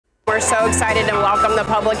We're so excited to welcome the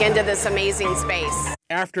public into this amazing space.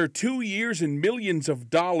 After 2 years and millions of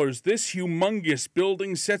dollars, this humongous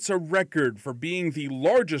building sets a record for being the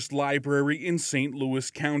largest library in St. Louis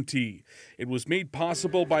County. It was made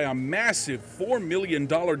possible by a massive $4 million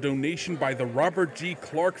donation by the Robert G.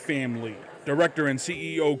 Clark family. Director and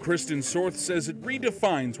CEO Kristen Sorth says it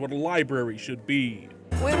redefines what a library should be.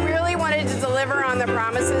 We really wanted to deliver on the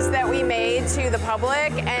promises that we made to the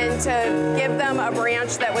public and to give them a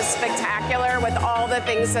branch that was spectacular with all the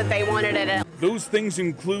things that they wanted in it. Those things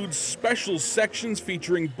include special sections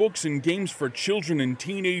featuring books and games for children and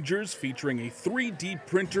teenagers, featuring a 3D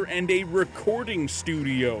printer and a recording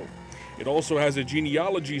studio. It also has a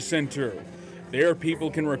genealogy center. There,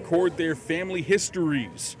 people can record their family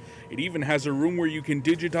histories. It even has a room where you can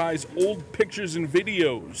digitize old pictures and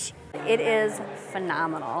videos. It is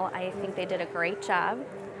phenomenal. I think they did a great job.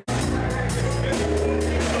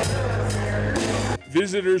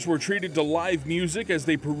 Visitors were treated to live music as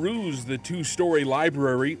they perused the two-story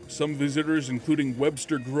library. Some visitors, including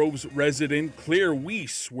Webster Grove's resident Claire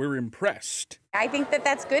Weiss, were impressed. I think that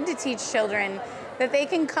that's good to teach children, that they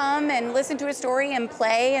can come and listen to a story and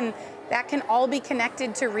play, and that can all be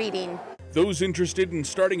connected to reading. Those interested in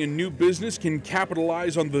starting a new business can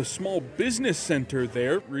capitalize on the Small Business Center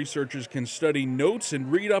there. Researchers can study notes and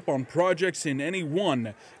read up on projects in any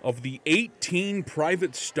one of the 18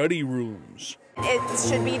 private study rooms. It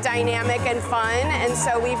should be dynamic and fun, and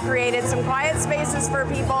so we've created some quiet spaces for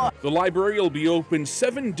people. The library will be open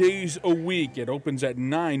 7 days a week. It opens at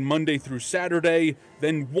 9 Monday through Saturday,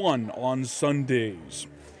 then 1 on Sundays.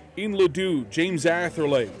 In Ladue, James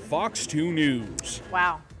Atherley, Fox 2 News.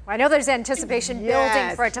 Wow. I know there's anticipation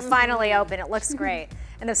building for it to finally open. It looks great.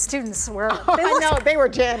 And the students were, I know, they were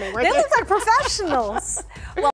jamming. They look like professionals. Well,